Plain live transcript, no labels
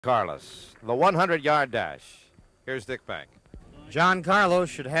Carlos, the 100-yard dash. Here's Dick Bank. John Carlos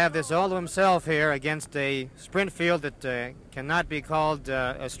should have this all to himself here against a sprint field that cannot be called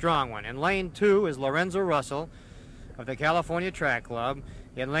a strong one. In lane 2 is Lorenzo Russell of the California Track Club.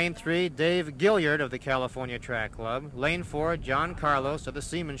 In lane 3, Dave Gilliard of the California Track Club. Lane 4, John Carlos of the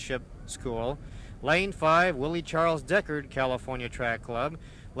Seamanship School. Lane 5, Willie Charles Deckard, California Track Club.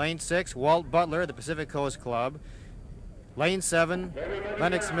 Lane 6, Walt Butler, the Pacific Coast Club. Lane 7,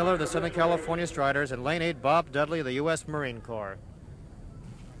 Lennox Miller, the Southern California Striders, and Lane 8, Bob Dudley, the U.S. Marine Corps.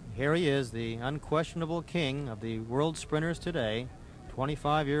 Here he is, the unquestionable king of the world sprinters today,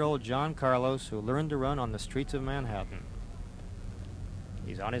 25-year-old John Carlos, who learned to run on the streets of Manhattan.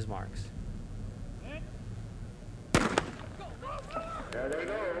 He's on his marks.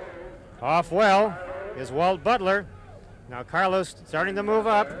 Off well is Walt Butler. Now Carlos starting to move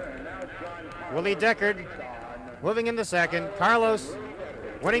up. Willie Deckard moving into second. Carlos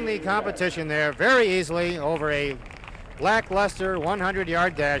winning the competition there very easily over a lackluster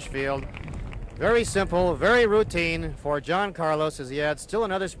 100-yard dash field. Very simple, very routine for John Carlos as he adds still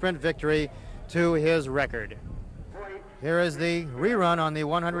another sprint victory to his record. Here is the rerun on the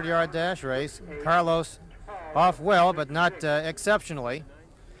 100-yard dash race. Carlos off well, but not exceptionally.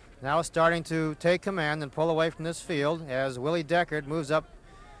 Now starting to take command and pull away from this field as Willie Deckard moves up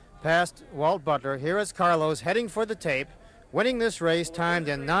past Walt Butler. Here is Carlos heading for the tape, winning this race timed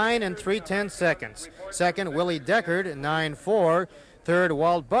in 9 3/10 seconds. Second, Willie Deckard, 9.4. Third,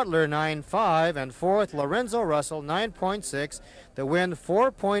 Walt Butler, 9.5. And fourth, Lorenzo Russell, 9.6. The wind,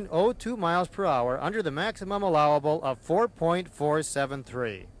 4.02 miles per hour, under the maximum allowable of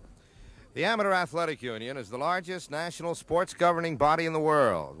 4.473. The Amateur Athletic Union is the largest national sports governing body in the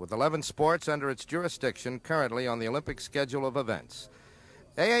world, with 11 sports under its jurisdiction currently on the Olympic schedule of events.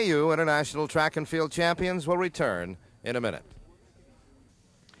 AAU International Track and Field Champions will return in a minute.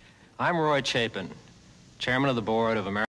 I'm Roy Chapin, Chairman of the Board of American